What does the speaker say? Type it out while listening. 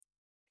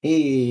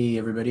Hey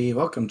everybody,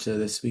 welcome to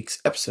this week's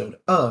episode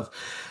of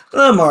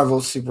the Marvel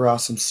Super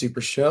Awesome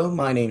Super Show.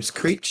 My name's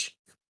Creech,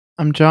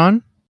 I'm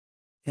John.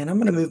 and I'm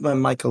gonna move my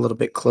mic a little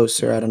bit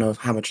closer. I don't know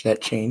how much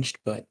that changed,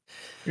 but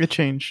It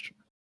changed.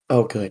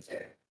 oh good.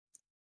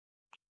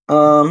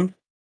 Um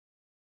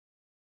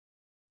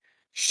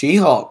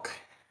She-Hulk.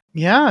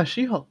 Yeah,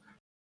 She-Hulk.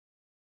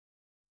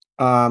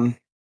 Um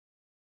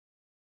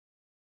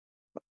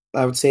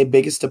I would say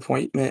biggest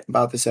disappointment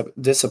about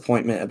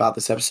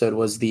this episode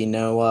was the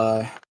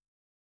no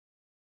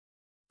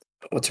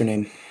what's her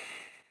name?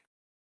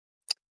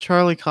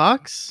 Charlie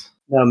Cox?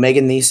 No,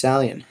 Megan Thee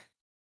Stallion.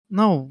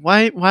 No,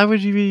 why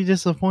would you be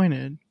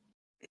disappointed?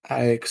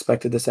 I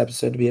expected this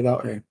episode to be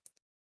about her.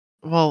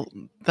 Well,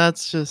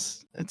 that's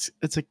just it's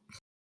a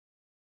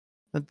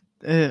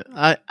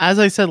I as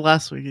I said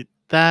last week,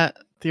 that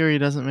theory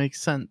doesn't make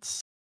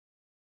sense.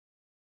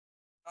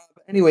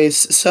 But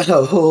anyways,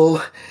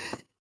 so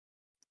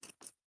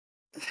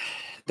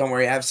don't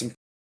worry, I have some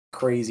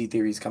crazy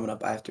theories coming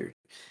up after.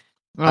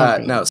 Oh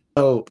god. No.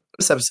 So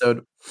this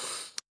episode,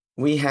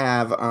 we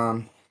have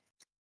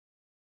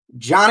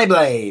Johnny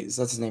Blaze.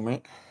 That's his name,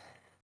 right?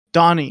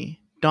 Donnie.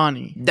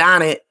 Donnie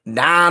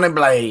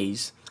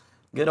Blaze.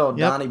 Good old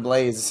Yep. Donnie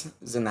Blaze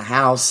is in the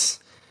house,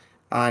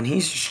 and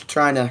he's just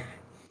trying to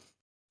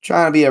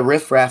be a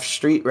riffraff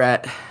street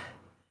rat.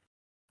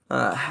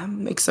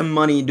 Make some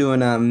money doing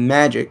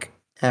magic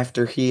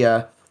after he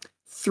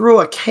threw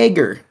a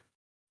kegger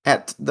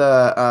at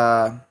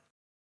the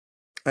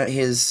at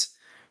his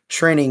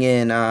training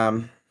in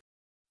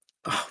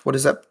what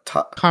is that?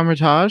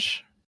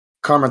 Carmitage?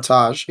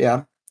 Carmitage,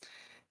 yeah.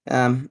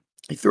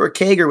 He threw a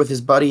kegger with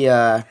his buddy,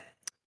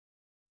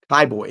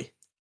 Kyboy.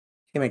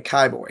 Him and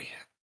Kyboy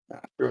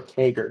threw a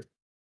kegger,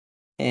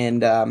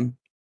 and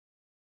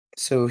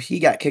so he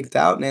got kicked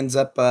out and ends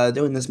up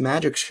doing this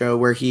magic show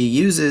where he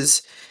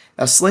uses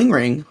a sling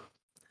ring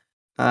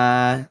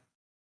uh,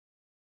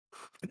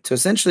 to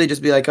essentially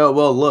just be like, "Oh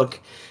well, look,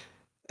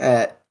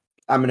 uh,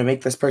 I'm gonna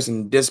make this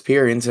person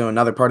disappear into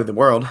another part of the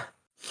world."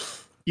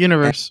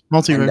 Universe.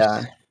 And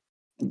Multiverse.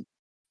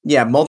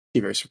 yeah,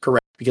 multiverse,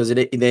 correct? Because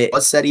they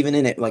was said even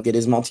in it like it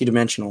is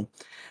multidimensional,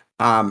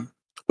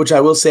 which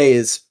I will say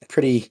is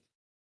pretty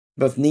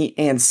both neat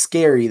and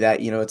scary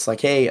that, it's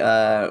like, "Hey,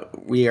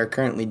 we are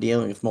currently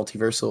dealing with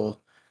multiversal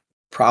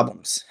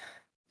problems."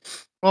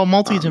 Well, Um,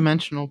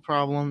 multi-dimensional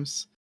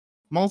problems.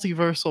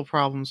 Multiversal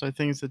problems are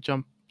things that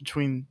jump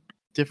between yeah,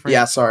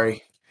 different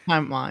sorry.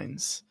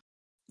 timelines.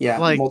 Yeah,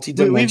 Like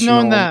we've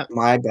known multidimensional, that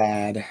my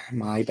bad.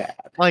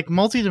 like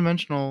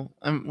multidimensional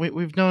and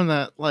we've known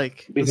that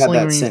like the We've had sling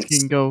that rings since.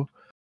 can go.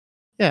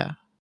 Yeah,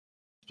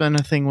 it's been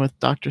a thing with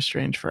Doctor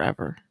Strange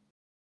forever.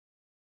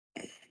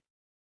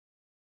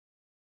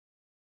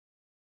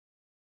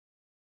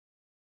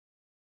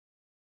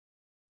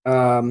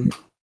 Um,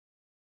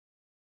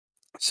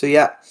 so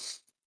yeah,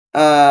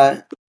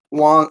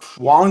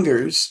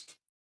 Wongers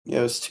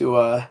goes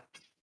to,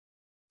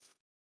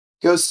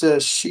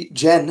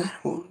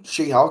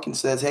 She-Hulk and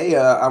says, "Hey,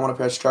 I wanna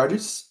press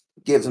charges."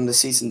 Gives him the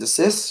cease and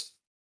desist,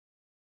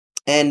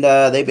 and,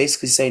 they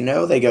basically say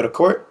no, they go to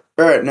court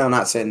or no,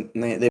 not saying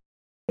they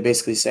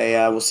basically say,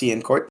 "We'll see you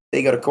in court."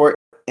 They go to court,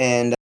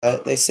 and,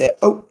 they say,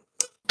 "Oh,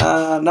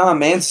 nah,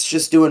 man, it's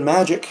just doing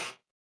magic.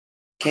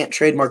 Can't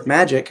trademark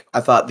magic."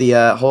 I thought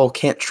the, whole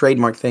can't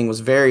trademark thing was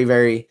very,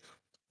 very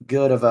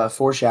good of a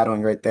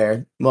foreshadowing right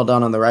there. Well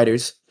done on the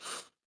writers.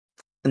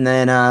 And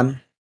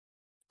then,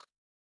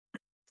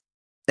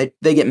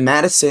 they get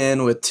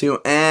Madison with 2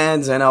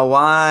 N's and a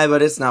Y,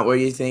 but it's not where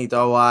you think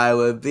the Y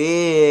would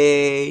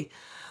be.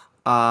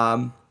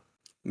 Um,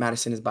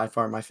 Madison is by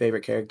far my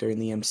favorite character in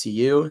the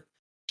MCU.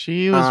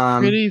 She was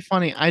Um, pretty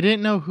funny. I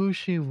didn't know who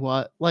she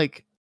was,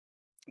 like,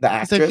 the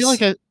because I feel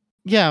like actress,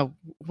 yeah.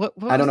 What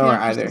I don't was know the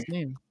her either. actress's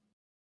name?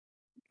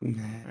 All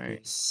right,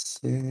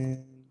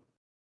 Madison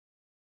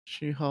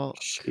She-Hulk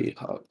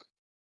She-Hulk.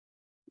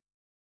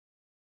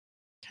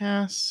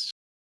 cast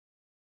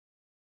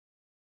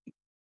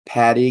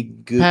Patty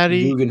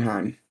Patty.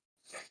 Guggenheim.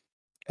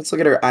 Let's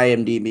look at her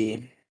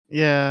IMDb.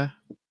 Yeah,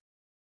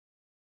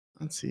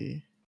 let's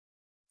see,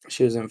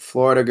 She was in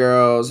Florida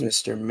Girls,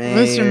 Mr. Mr.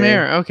 Mayor.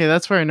 Mayor. Okay,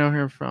 that's where I know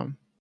her from.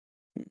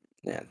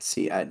 Yeah,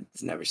 see, I've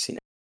never seen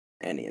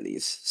any of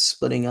these.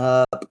 Splitting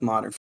Up,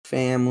 Modern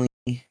Family.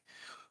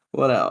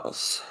 What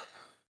else?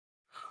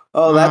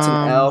 Oh, that's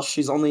an L. Um,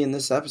 She's only in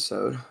this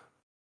episode.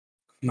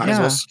 Might as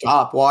well yeah.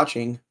 stop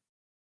watching.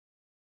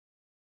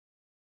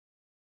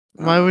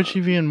 Why would Uh,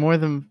 she be in more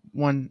than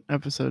one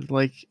episode?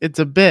 Like, it's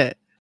a bit.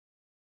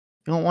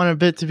 You don't want a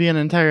bit to be an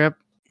entire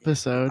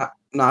episode.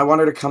 no, I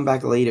want her to come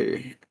back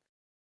later.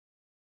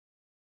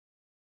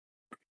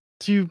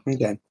 To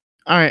Okay.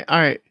 all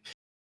right.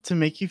 To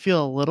make you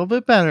feel a little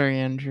bit better,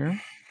 Andrew,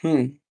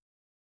 Hmm.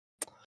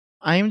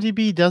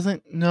 IMDb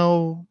doesn't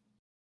know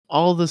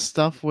all the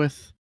stuff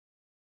with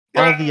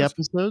all the Yes.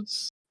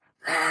 episodes.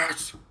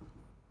 Yes.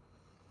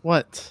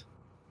 What?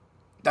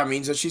 That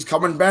means that she's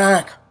coming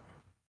back.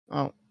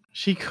 Oh,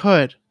 she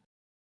could.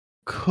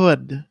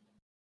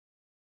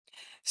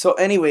 So,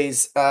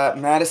 anyways,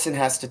 Madison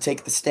has to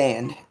take the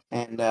stand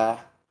and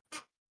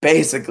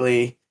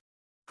basically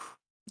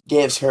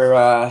gives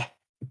her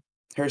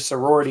her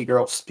sorority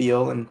girl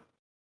spiel, and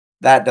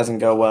that doesn't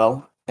go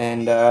well.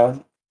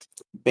 And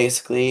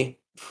basically,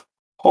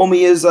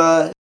 homie is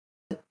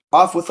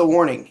off with a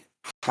warning,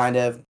 kind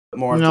of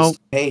more of No, just,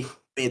 hey,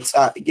 it's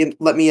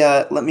let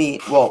me.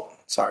 Well,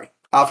 sorry,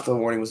 off with a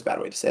warning was a bad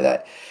way to say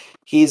that.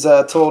 He's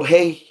told,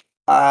 hey,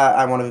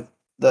 I want to.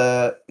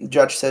 The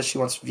judge says she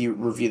wants to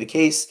review the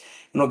case,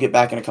 and we'll get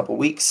back in a couple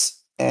weeks.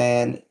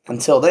 And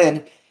until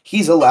then,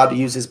 he's allowed to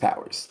use his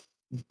powers.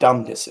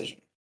 Dumb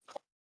decision.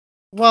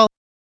 well,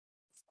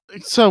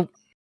 so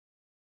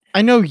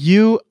I know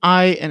you,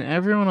 I, and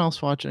everyone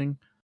else watching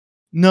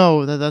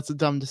know that that's a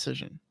dumb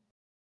decision.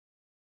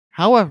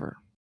 However,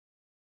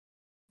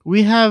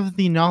 we have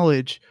the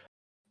knowledge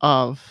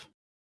of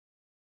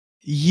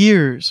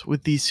years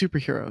with these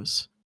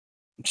superheroes,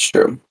 It's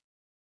true.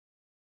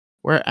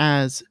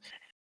 whereas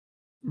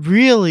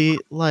really,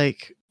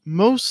 like,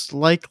 most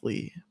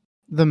likely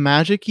the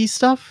magic-y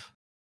stuff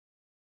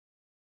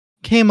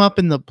came up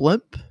in the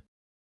blimp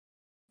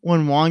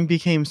when Wong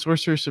became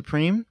Sorcerer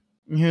Supreme.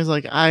 And he was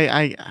like,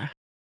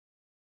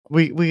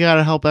 we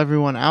gotta help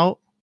everyone out.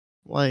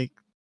 Like,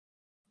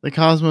 the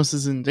cosmos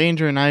is in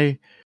danger, and I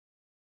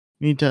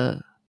need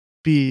to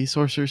be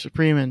Sorcerer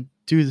Supreme and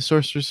do the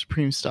Sorcerer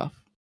Supreme stuff.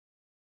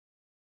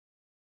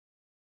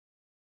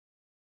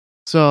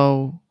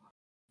 So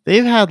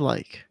they've had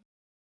like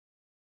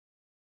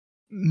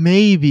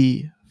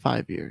maybe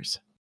 5 years.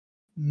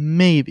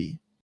 Maybe.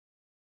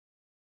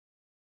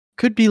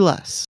 Could be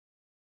less.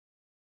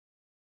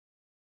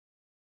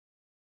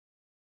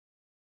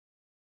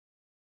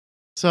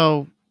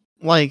 So,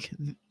 like,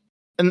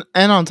 and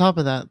on top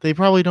of that, they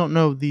probably don't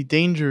know the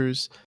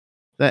dangers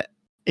that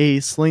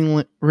a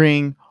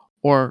ring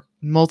or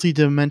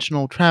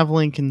multi-dimensional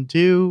traveling can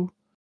do.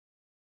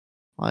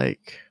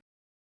 Like,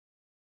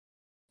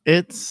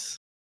 it's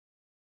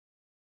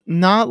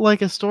not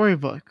like a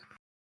storybook.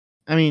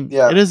 I mean,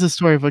 Yeah. it is a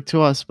storybook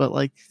to us, but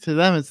like to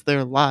them, it's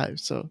their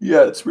lives. So,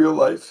 Yeah, it's real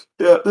life.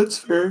 Yeah, that's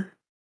fair.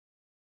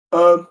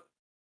 Um,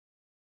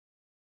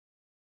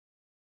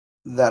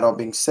 that all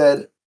being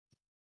said,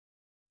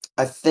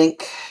 I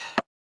think.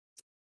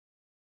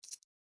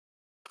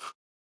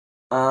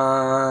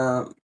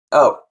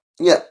 Oh,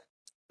 yeah.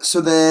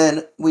 So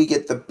then we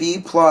get the B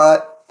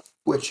plot,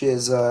 which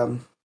is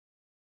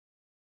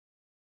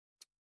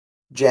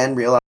Jen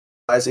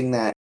realizing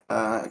that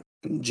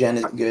Jen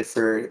is not good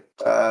for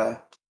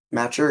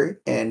Matcher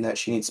and that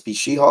she needs to be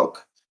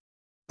She-Hulk.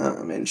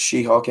 And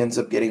She-Hulk ends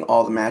up getting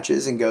all the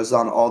matches and goes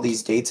on all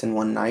these dates in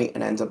one night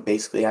and ends up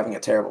basically having a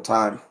terrible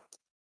time.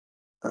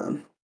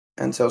 Um,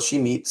 until she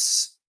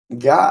meets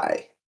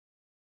Guy,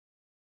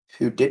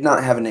 who did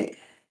not have a name.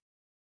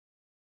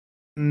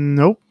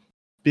 nope,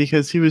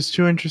 because he was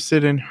too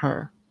interested in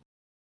her.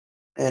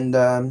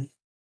 And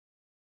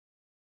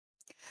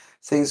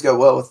things go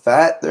well with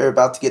that. They're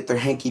about to get their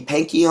hanky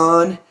panky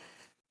on.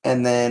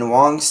 And then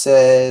Wong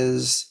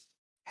says,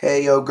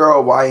 hey, yo,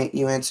 girl, why ain't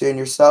you answering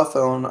your cell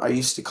phone? I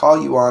used to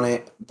call you on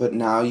it, but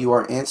now you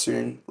aren't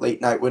answering late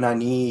night when I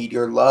need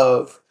your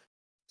love.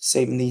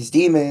 Saving these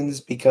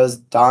demons because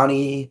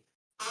Donnie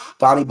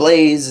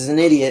Blaze is an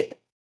idiot.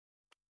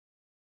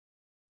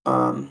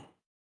 Um,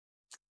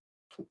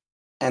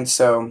 and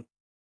so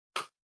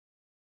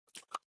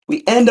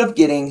we end up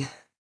getting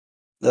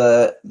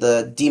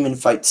the demon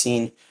fight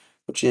scene,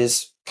 which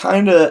is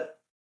kind of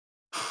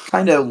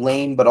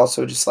lame, but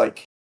also just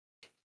like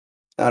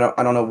I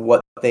don't know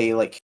what they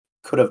like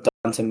could have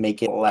done to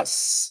make it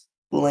less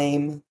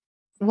lame.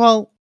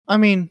 Well, I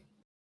mean,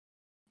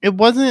 it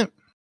wasn't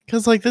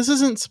because like this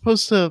isn't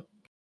supposed to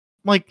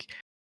like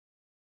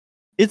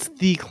it's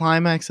the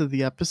climax of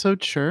the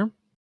episode, sure.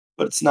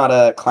 But it's not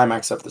a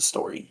climax of the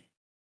story.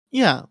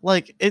 Yeah,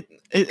 like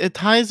it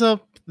ties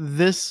up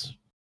this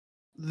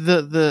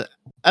the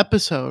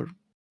episode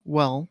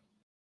well,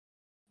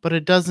 but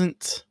it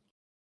doesn't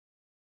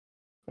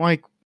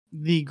like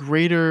the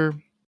greater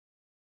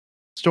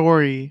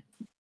story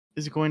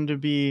is going to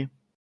be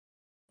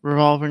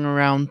revolving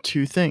around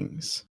two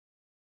things.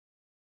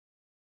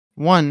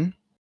 One,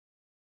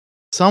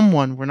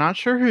 someone, we're not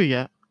sure who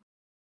yet,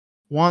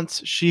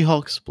 wants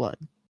She-Hulk's blood.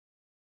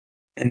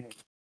 And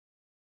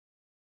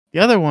The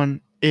other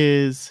one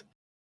is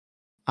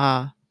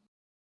uh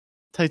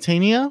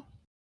Titania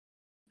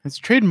has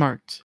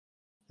trademarked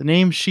the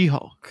name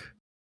She-Hulk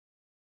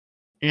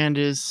and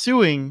is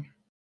suing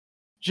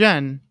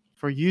Jen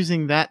for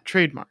using that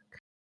trademark.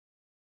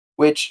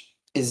 which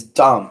is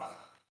dumb.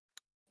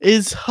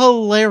 Is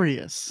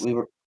hilarious. We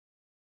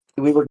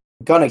were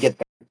gonna get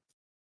there,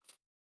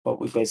 but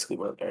we basically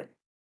were there.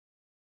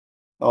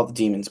 All the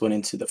demons went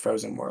into the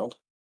frozen world,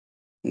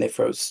 and they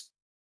froze.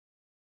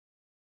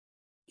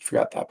 You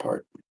forgot that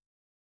part.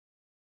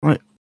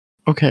 Right.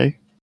 Okay.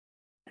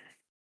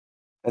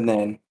 And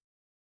then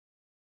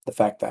the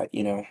fact that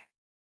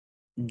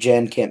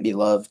Jen can't be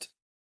loved.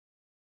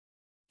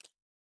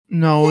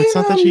 No, it's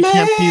not that And she a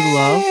can't be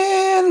loved.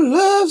 man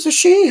loves a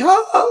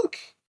She-Hulk.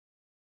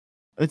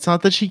 It's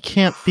not that she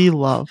can't be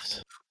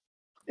loved.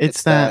 It's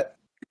It's that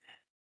that.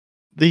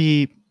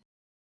 the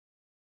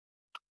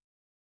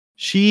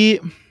she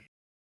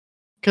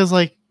because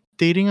like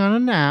dating on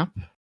an app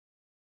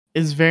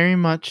is very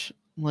much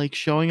like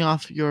showing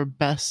off your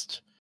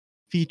best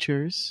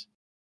features,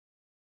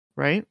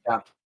 right?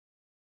 Yeah.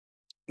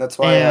 That's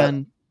why,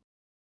 And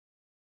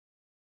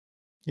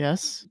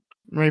yes,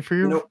 right for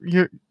you know,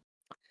 your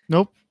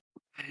nope.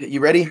 you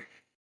ready?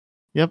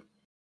 Yep.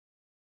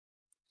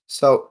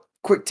 So,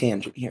 quick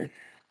tangent here.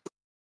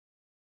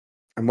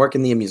 I'm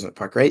working the amusement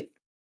park, right?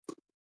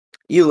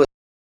 You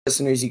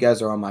listeners, you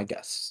guys are all my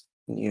guests.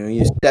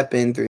 You step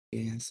in through.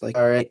 It's like,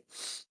 all right,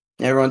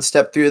 everyone,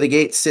 step through the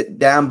gate, sit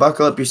down,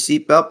 buckle up your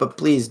seatbelt, but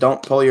please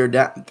don't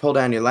pull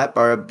down your lap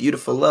bar. A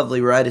beautiful,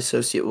 lovely ride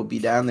associate will be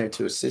down there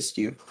to assist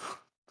you.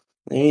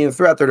 And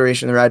throughout the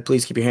duration of the ride,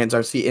 please keep your hands,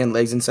 arms, feet, and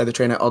legs inside the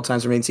train at all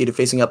times. Remain seated,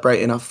 facing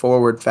upright in a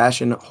forward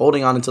fashion,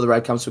 holding on until the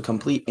ride comes to a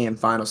complete and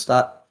final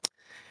stop.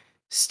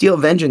 Steel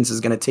Vengeance is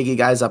going to take you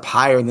guys up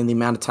higher than the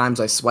amount of times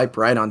I swipe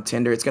right on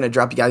Tinder. It's going to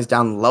drop you guys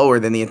down lower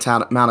than the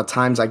amount of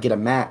times I get a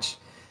match.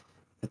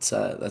 That's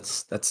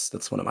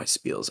one of my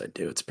spiels I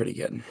do. It's pretty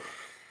good.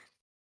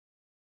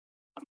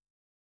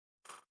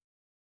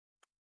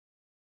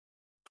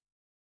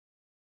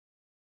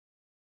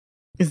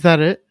 Is that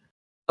it?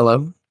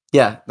 Hello?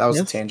 Yeah, that was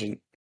a Yes.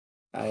 tangent.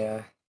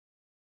 I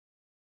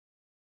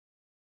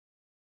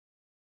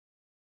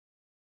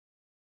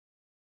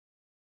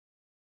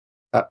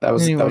that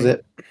was Anyway,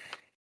 it.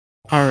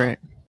 all right.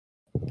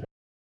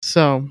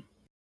 So,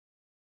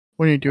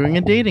 when you're doing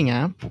a dating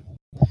app,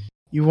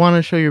 you want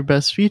to show your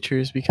best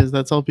features because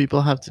that's all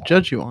people have to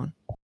judge you on.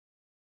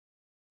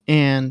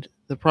 And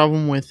the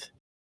problem with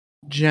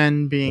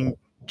Jen being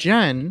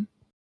Jen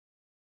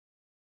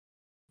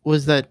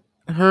was that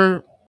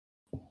her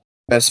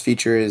Best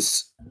feature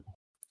is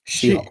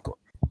she She-Hulk.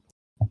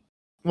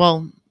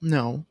 well,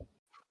 no.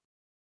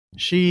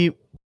 She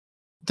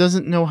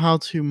doesn't know how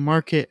to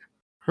market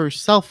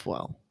herself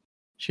well.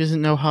 She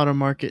doesn't know how to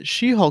market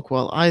She-Hulk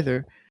well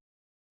either.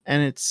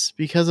 And it's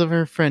because of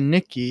her friend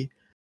Nikki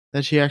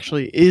that she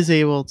actually is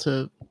able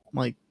to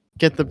like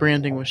get the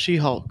branding with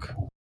She-Hulk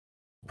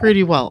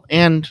pretty well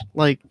and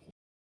like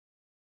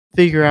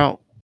figure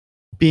out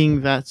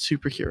being that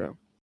superhero.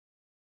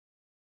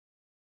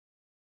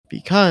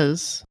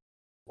 Because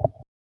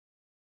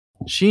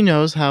she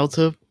knows how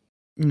to,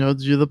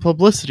 do the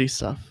publicity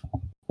stuff.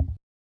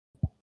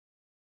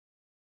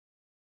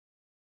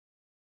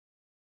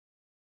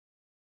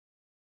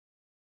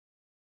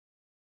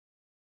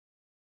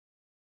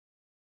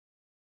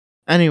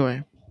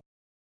 Anyway,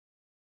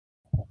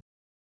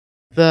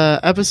 the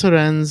episode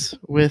ends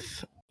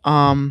with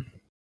Wong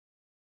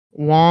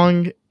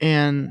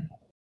and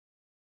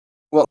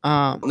Well,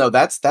 um no,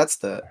 that's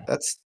the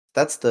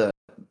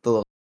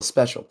little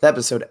special the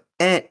episode.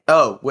 And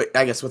oh, wait,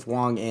 I guess with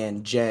Wong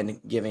and Jen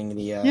giving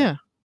the yeah,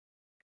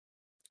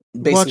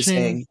 basically watching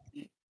saying,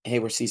 "Hey,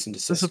 we're cease and The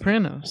desist."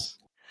 Sopranos.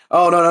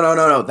 Oh, no, no, no,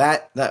 no, no.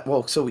 That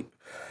well, so we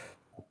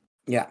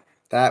yeah,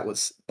 that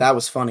was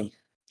funny.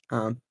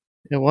 Um,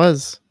 It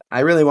was.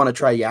 I really wanna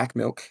try yak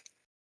milk.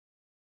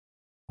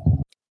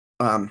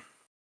 Um,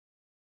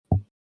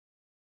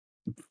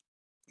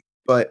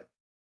 but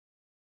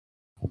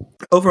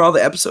overall,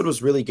 the episode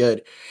was really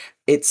good.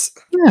 It's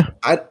Yeah,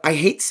 I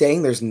hate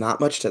saying there's not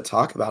much to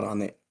talk about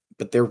on it,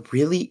 but there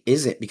really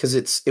isn't because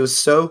it was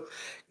so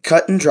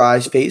cut and dry,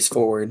 face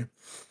forward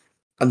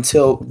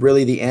until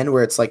really the end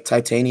where it's like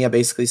Titania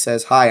basically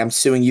says, "Hi, I'm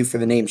suing you for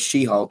the name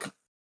She-Hulk,"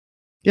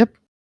 yep.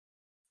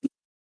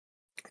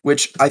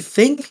 which I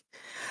think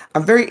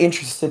I'm very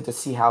interested to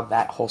see how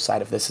that whole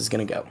side of this is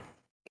gonna go.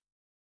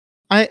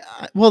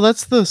 Well,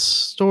 that's the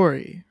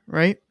story,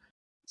 right?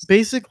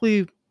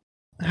 Basically,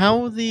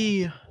 how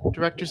the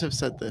directors have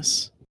said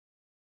this.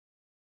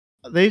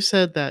 They've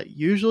said that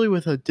usually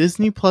with a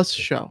Disney Plus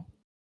show,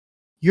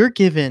 you're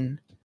given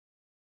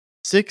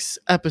 6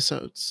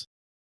 episodes,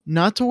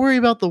 not to worry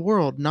about the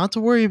world, not to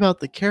worry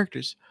about the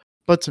characters,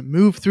 but to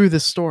move through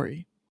the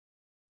story.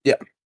 Yeah.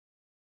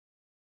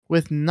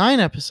 With 9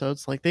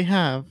 episodes, like they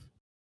have,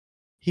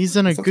 he's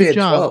done I a thought they good had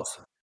job.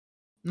 12.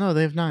 No,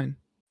 they have 9.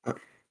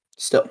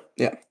 Still,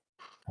 yeah.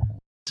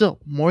 Still,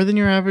 more than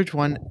your average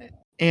one.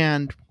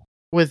 And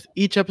with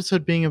each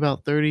episode being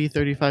about 30,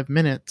 35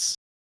 minutes,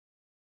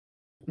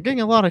 we're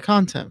getting a lot of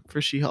content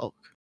for She Hulk.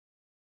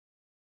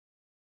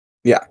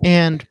 Yeah.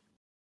 And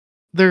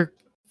they're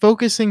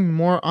focusing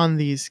more on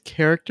these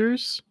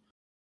characters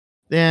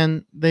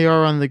than they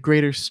are on the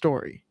greater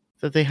story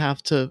that they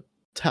have to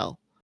tell,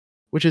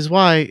 which is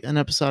why an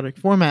episodic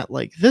format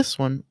like this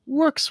one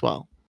works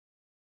well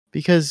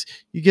because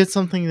you get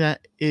something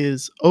that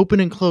is open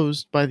and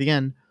closed by the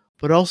end,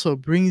 but also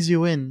brings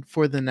you in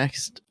for the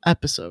next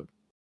episode.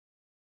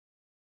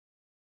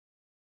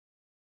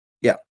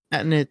 Yeah.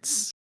 And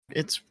it's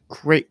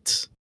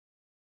great.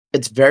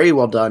 It's very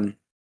well done,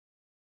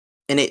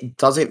 and it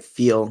doesn't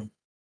feel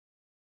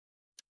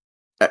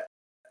uh,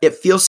 it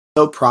feels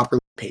so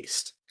properly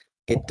paced.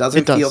 It It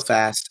doesn't feel does.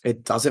 fast,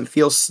 it doesn't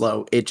feel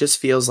slow, it just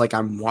feels like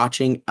I'm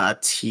watching a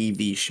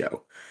TV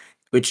show,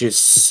 which is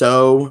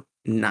so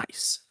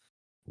nice.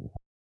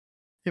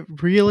 It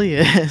really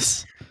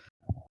is.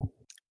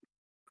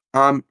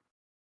 Um,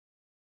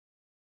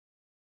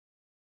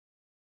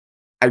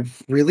 I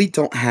really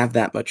don't have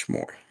that much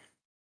more.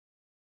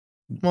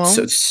 So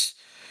Well,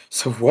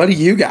 so what do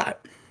you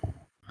got?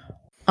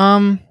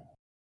 um,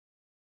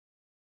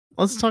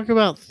 let's talk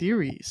about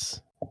theories.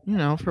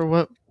 For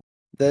what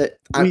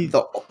we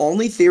The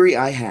only theory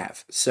I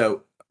have,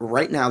 so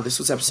right now this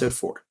was episode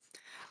 4.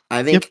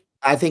 Yep,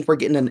 I think we're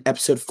getting an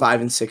episode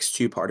 5 and 6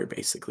 two-parter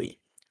basically,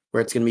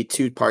 where it's gonna be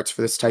 2 parts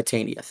for this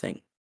Titania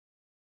thing.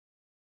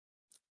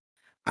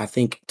 I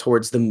think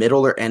towards the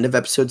middle or end of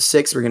episode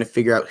 6, we're gonna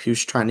figure out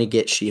who's trying to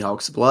get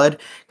She-Hulk's blood,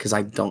 because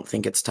I don't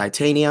think it's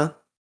Titania.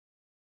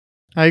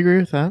 I agree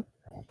with that.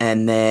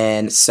 And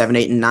then 7,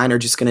 8, and 9 are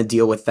just gonna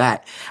deal with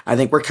that. I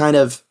think we're kind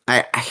of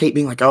I hate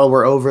being like, "Oh,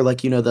 we're over,"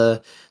 like,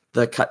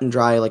 the cut and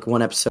dry, like,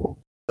 1 episode,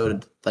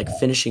 like,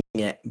 finishing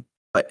it,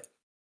 but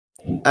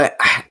I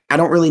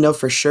don't really know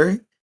for sure,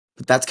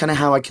 but that's kinda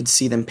how I could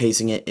see them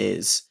pacing it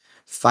is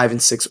 5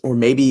 and 6, or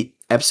maybe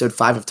episode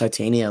 5 of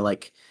Titania,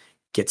 like,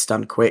 gets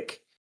done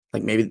quick.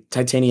 Like, maybe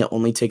Titania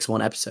only takes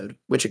 1 episode,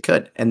 which it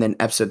could, and then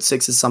episode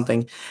 6 is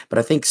something, but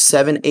I think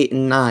 7, 8,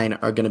 and 9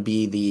 are gonna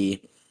be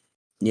the,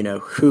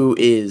 who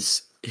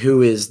is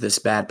this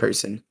bad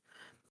person?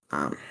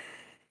 Um,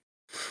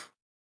 so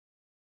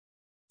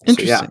yeah.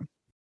 Interesting.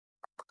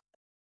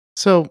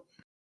 So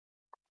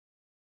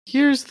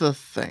here's the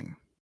thing.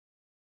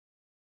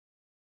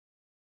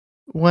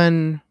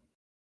 When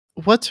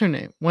what's her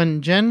name?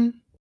 When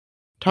Jen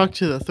talked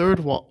to the third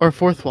wall or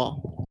fourth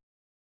wall,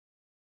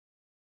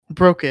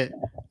 broke it,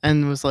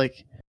 and was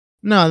like,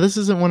 "No, this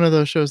isn't one of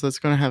those shows that's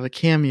going to have a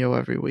cameo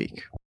every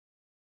week."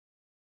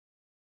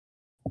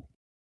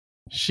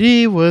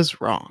 She was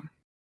wrong.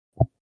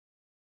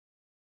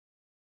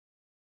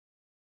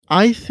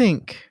 I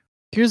think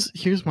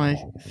here's my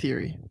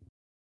theory.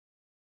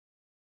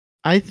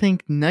 I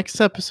think next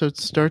episode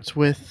starts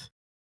with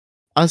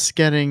us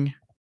getting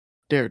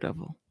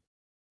Daredevil,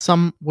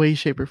 some way,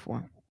 shape, or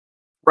form.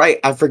 Right,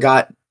 I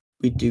forgot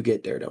we do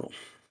get Daredevil.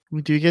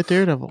 We do get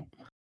Daredevil.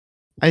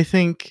 I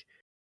think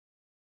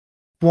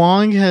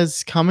Wong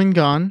has come and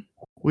gone.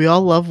 We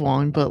all love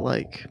Wong, but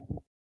like,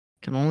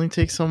 can only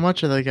take so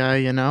much of the guy,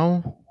 you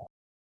know?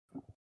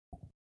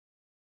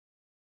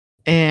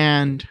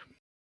 And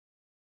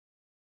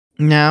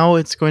now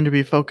it's going to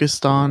be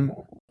focused on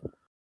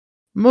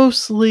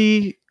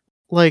mostly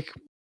like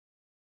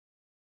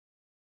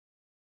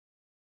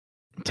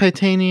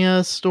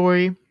Titania's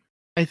story,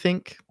 I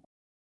think.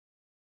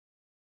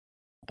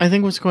 I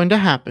think what's going to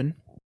happen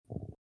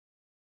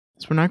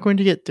is we're not going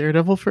to get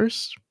Daredevil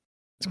first.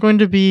 It's going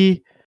to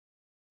be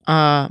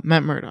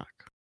Matt Murdock.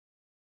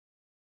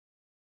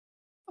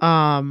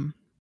 Um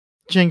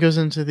Jen goes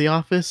into the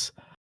office.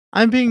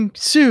 I'm being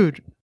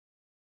sued.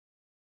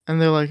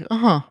 And they're like,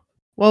 uh-huh.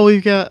 Well,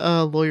 we've got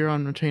a lawyer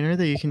on retainer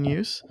that you can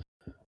use.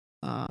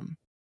 Um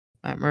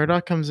Matt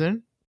Murdock comes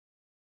in.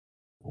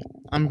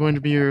 I'm going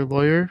to be your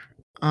lawyer.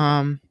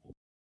 Um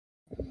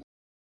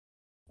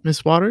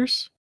Miss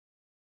Waters.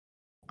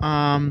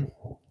 And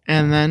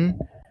then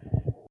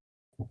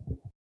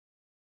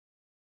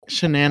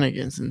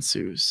shenanigans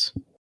ensues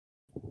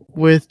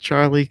with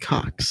Charlie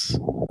Cox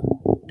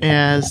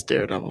as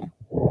Daredevil.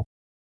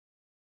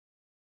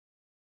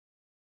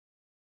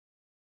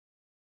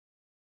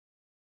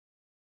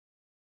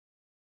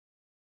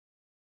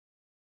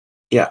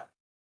 Yeah,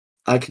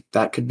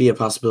 that could be a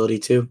possibility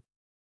too.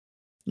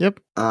 Yep.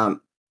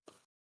 Um,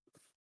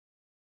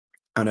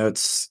 I know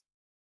it's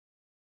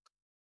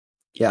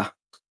yeah,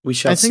 we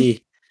shall I think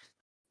see.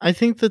 I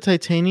think the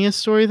Titania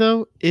story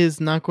though is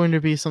not going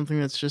to be something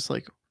that's just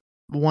like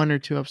 1 or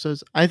 2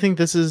 episodes. I think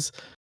this is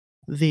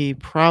the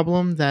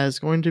problem that is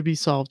going to be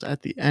solved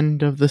at the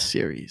end of the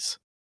series.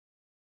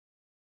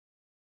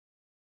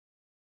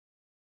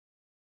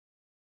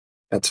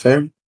 That's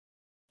fair.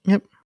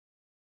 Yep.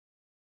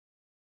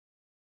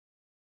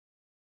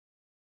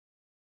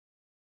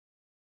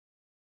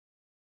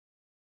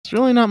 There's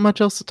really not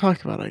much else to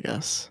talk about, I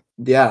guess.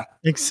 Yeah,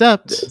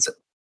 Except it's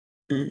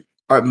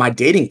or my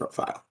dating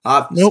profile, nope,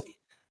 obviously.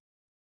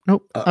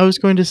 nope. Oh, I was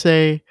going to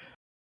say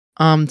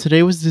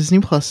today was Disney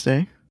Plus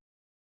Day.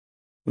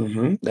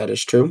 that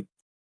is true.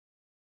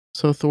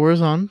 So Thor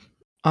is on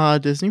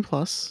Disney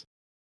Plus.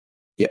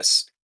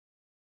 Yes.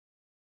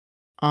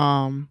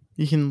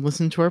 You can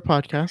listen to our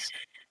podcast.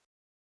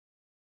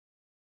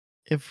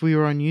 If we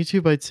were on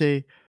YouTube, I'd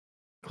say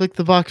click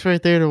the box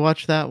right there to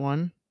watch that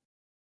one.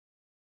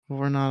 But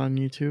we're not on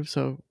YouTube,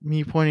 so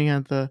me pointing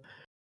at the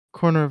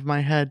corner of my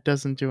head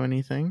doesn't do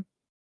anything.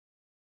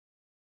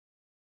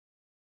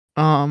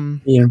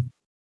 Um, Yeah.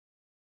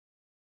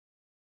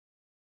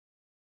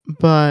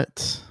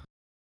 but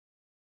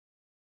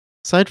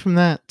aside from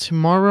that,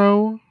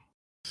 tomorrow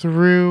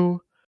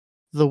through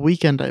the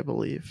weekend, I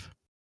believe,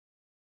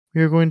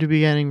 we are going to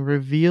be getting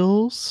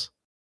reveals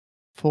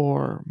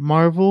for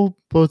Marvel,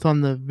 both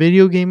on the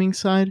video gaming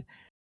side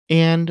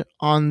and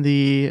on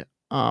the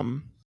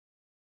um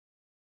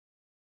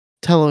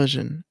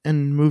television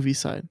and movie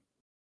side.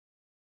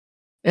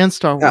 And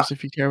Star Yeah, Wars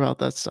if you care about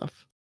that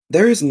stuff.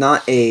 there is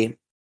not a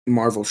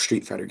Marvel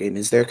Street Fighter game?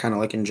 Is there kind of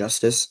like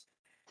Injustice?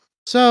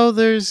 So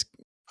there's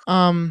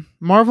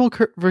Marvel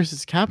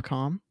versus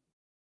Capcom.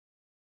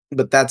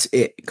 But that's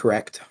it,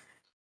 correct?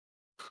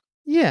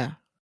 Yeah.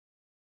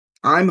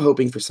 I'm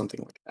hoping for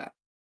something like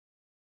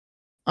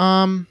that.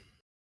 Um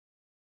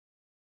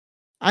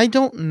I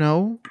don't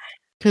know,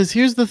 cuz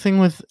here's the thing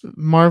with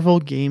Marvel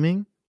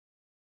gaming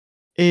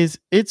is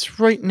it's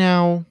right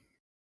now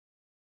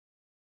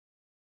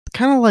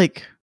kind of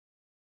like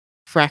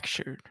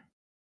fractured.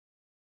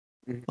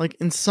 Mhm. Like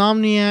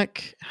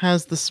Insomniac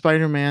has the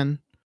Spider-Man,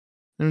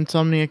 and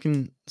Insomniac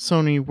and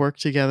Sony work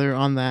together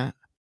on that.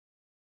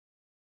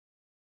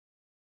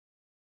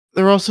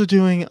 They're also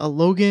doing a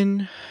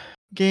Logan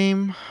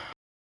game,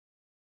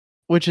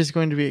 which is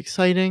going to be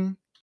exciting,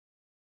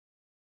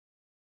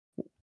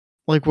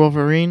 like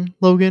Wolverine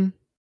Logan.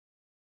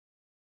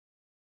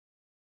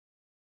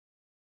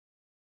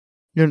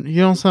 You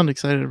don't sound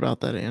excited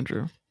about that,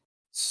 Andrew.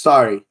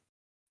 Sorry.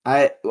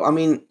 I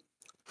mean,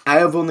 I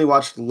have only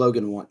watched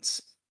Logan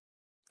once.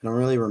 I don't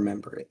really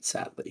remember it,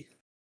 sadly.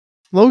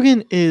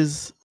 Logan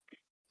is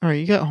all right.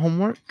 You got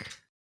homework.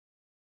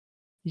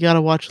 You got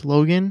to watch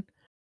Logan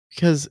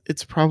because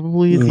it's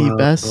probably the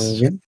best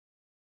Logan?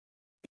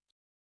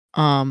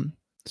 um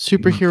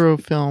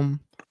superhero film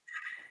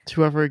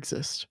to ever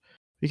exist.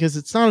 Because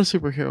it's not a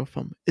superhero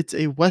film; it's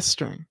a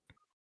western,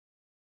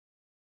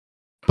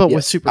 but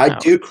with Yes, I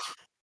superpowers. do.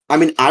 I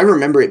mean, I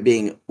remember it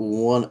being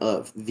one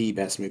of the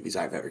best movies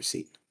I've ever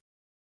seen.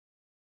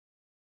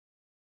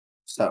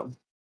 So,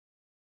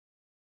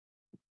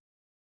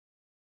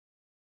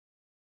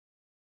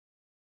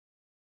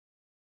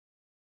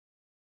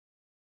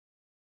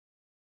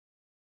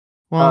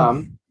 Well,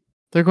 um,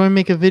 they're going to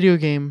make a video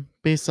game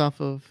based off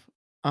of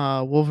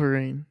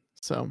Wolverine,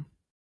 so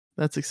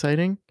that's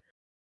exciting.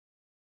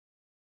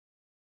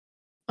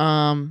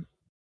 Um,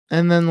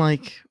 and then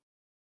like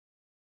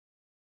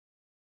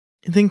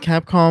I think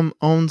Capcom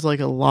owns like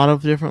a lot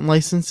of different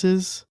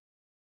licenses,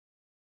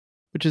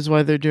 which is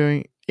why they're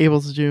doing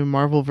able to do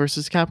Marvel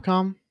versus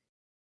Capcom.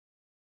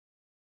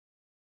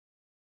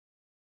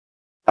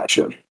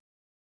 gotcha.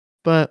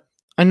 But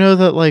I know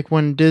that like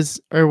when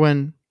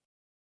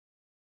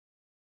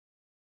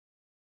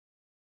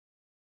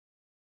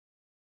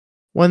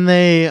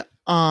they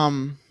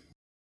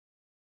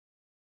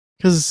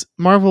because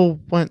Marvel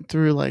went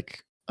through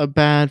like a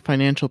bad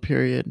financial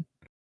period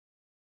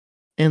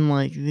in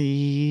like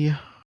the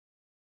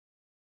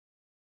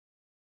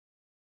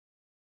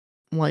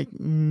like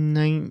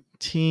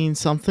 19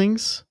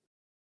 somethings,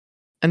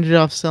 ended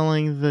up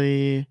selling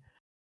the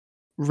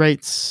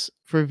rights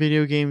for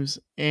video games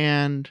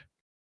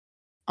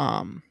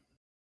um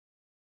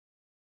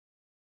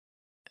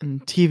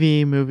and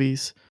TV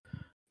movies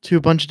to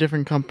a bunch of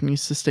different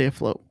companies to stay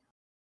afloat.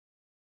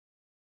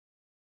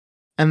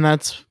 And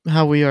that's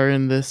how we are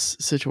in this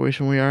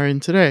situation we are in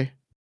today.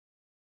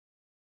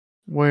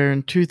 Where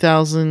in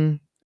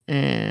 2000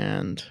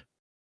 and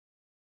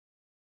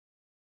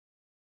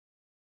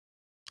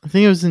I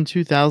think it was in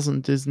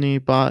 2000 Disney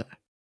bought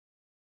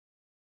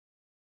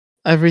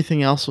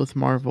everything else with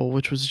Marvel,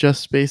 which was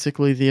just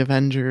basically the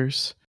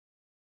Avengers.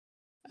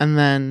 And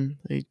then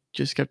they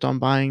just kept on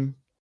buying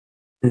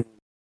Mm,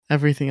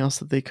 everything else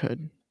that they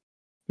could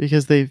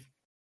because they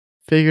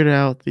figured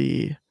out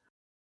the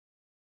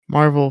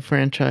Marvel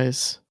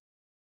franchise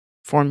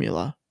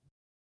formula.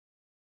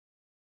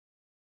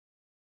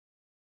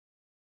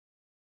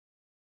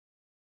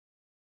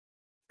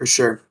 for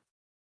sure.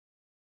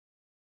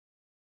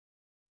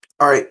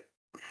 All right.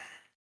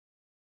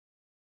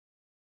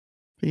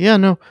 But yeah,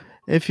 no,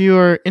 if you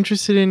are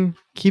interested in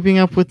keeping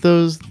up with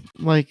those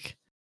like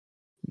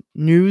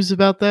news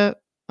about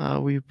that,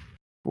 we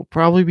will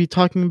probably be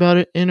talking about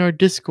it in our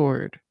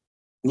Discord.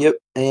 Yep.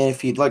 And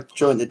if you'd like to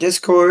join the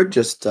Discord,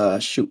 just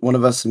shoot one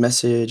of us a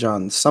message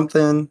on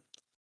something.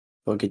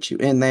 We'll get you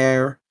in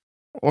there.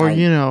 Or, I'm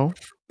you know,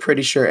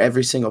 pretty sure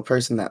every single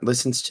person that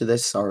listens to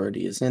this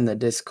already is in the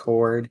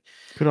Discord.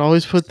 could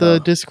always put the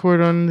So,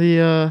 Discord on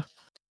the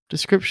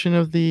description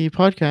of the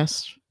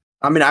podcast.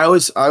 I mean,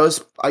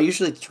 I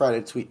usually try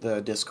to tweet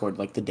the Discord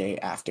like the day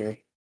after.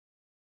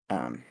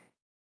 Um,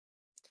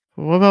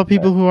 What about but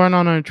people who aren't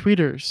on our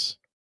tweeters?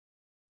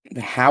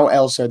 how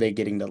else are they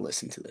getting to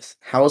listen to this?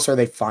 How else are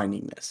they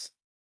finding this?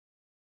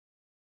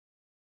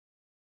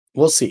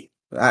 We'll see.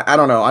 I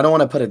don't know. I don't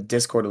want to put a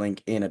Discord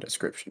link in a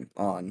description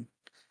on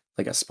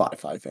like a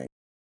Spotify thing.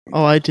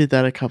 Oh, I did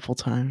that a couple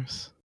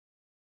times.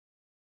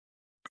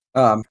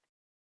 Um.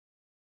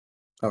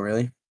 Oh,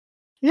 really?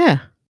 Yeah.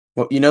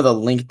 Well, you know the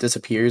link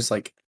disappears.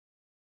 Like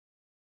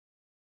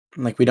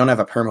we don't have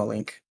a perma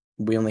link.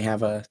 We only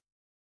have a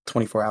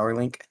 24-hour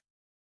link.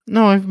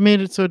 No, I've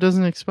made it so it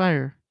doesn't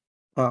expire.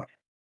 Oh,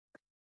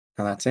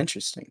 now that's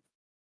interesting.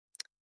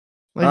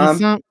 Like it's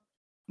Um. not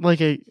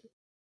like a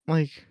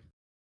like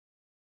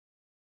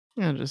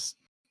yeah, just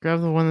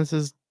grab the one that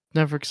says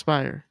never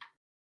expire.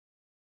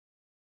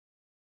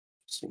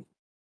 let's see.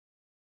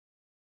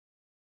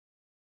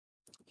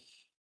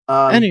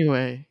 Um.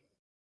 Anyway,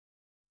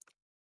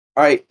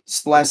 All right.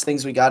 So the last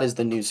things we got is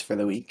the news for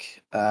the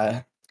week.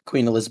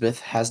 Queen Elizabeth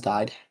has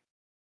died.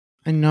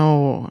 I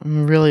know.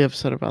 I'm really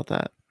upset about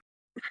that.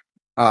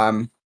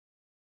 Um,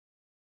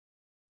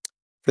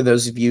 for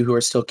those of you who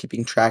are still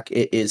keeping track,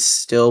 it is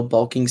still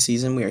bulking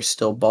season. We are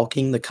still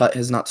bulking. The cut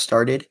has not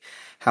started.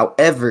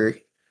 However,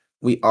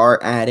 we are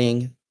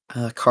adding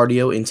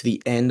cardio into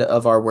the end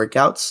of our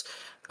workouts.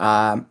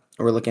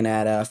 We're looking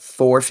at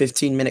 4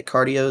 15-minute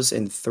cardios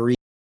and 3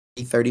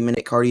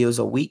 30-minute cardios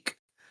a week.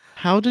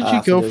 How did you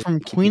For go those of from you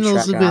keeping Queen track and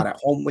Elizabeth not at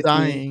home with me,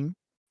 dying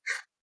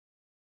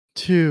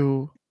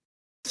to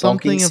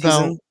bulking something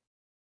about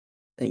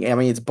season. I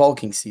mean, it's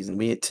bulking season.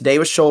 Today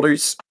was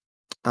shoulders.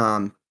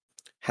 Um,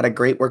 Had a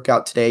great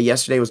workout today.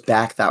 Yesterday was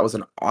back. That was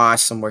an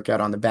awesome workout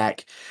on the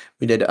back.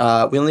 We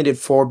only did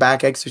 4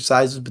 back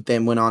exercises, but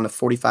then went on a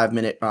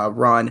 45-minute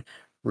run.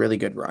 Really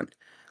good run.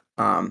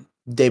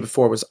 Day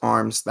before was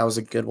arms. That was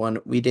a good one.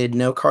 We did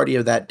no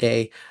cardio that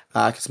day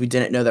because we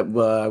didn't know that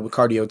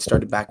cardio had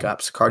started back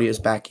up. So cardio's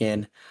back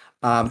in.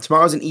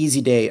 Tomorrow's an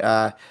easy day.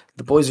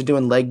 The boys are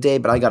doing leg day,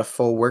 but I got a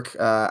full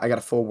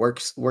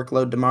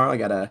workload tomorrow. I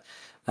got a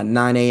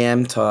 9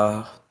 a.m.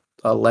 to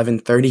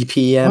 11:30 what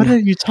p.m. are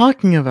you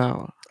talking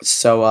about?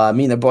 So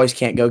me and the boys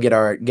can't go get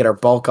our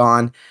bulk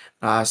on.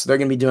 So they're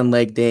gonna be doing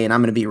leg day, and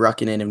I'm gonna be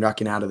rucking in and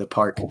rucking out of the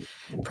park.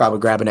 Probably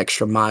grab an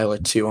extra mile or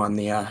two on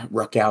the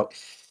ruck out.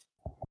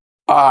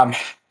 Um,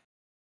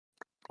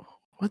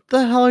 What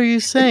the hell are you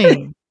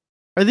saying?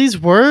 Are these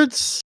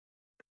words?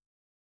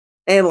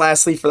 and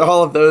lastly, for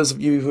all of those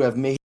of you who have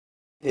made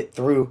it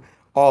through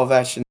all of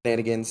that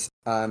shenanigans,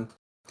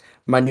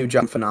 my new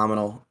job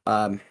phenomenal.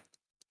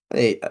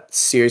 It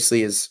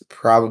seriously is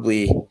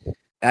probably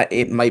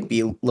it might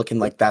be looking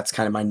like that's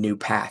kind of my new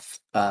path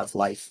of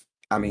life.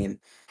 I mean,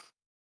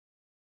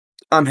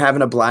 I'm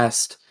having a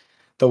blast.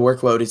 The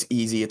workload is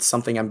easy. It's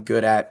something I'm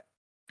good at,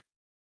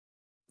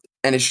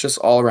 and it's just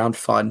all around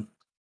fun.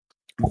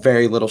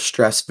 Very little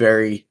stress.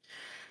 Very,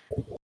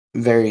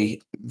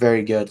 very,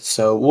 very good.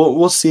 So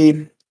we'll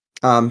see.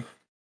 Um,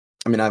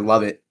 I mean, I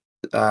love it.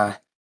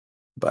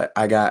 But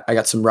I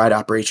got some ride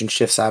operation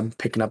shifts I'm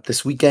picking up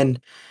this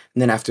weekend,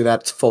 and then after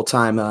that, it's full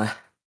time.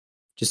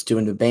 Just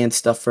doing the band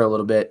stuff for a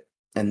little bit,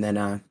 and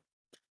then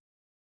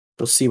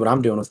we'll see what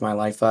I'm doing with my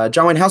life.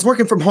 John Wayne, how's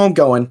working from home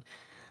going?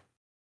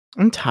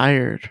 I'm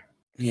tired.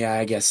 Yeah,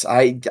 I guess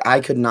I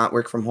could not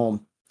work from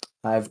home.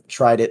 I've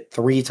tried it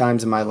 3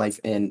 times in my life,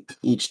 and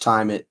each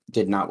time it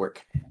did not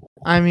work.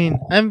 I mean,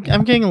 I'm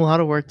getting a lot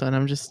of work done.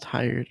 I'm just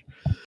tired.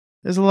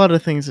 There's a lot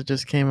of things that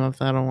just came up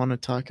that I don't want to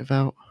talk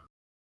about.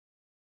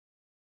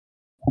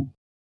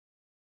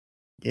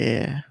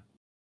 Yeah.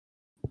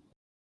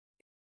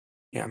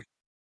 Yeah.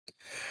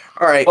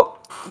 All right. Well,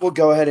 we'll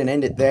go ahead and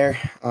end it there.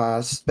 This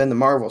has been the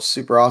Marvel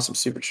Super Awesome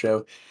Super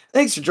Show.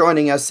 Thanks for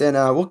joining us, and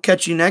we'll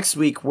catch you next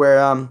week where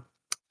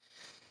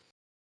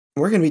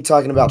we're gonna be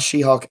talking about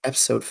She-Hulk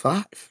episode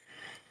 5.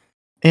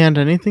 And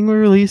anything we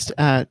released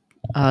at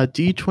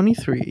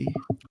D23.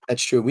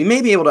 That's true. We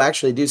may be able to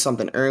actually do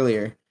something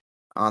earlier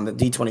on the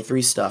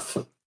D23 stuff.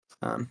 If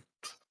we want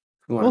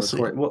to We'll see.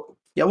 record. Well,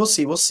 yeah, we'll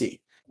see. We'll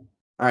see.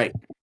 All right.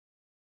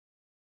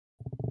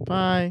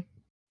 Bye.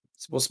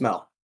 We'll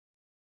smell.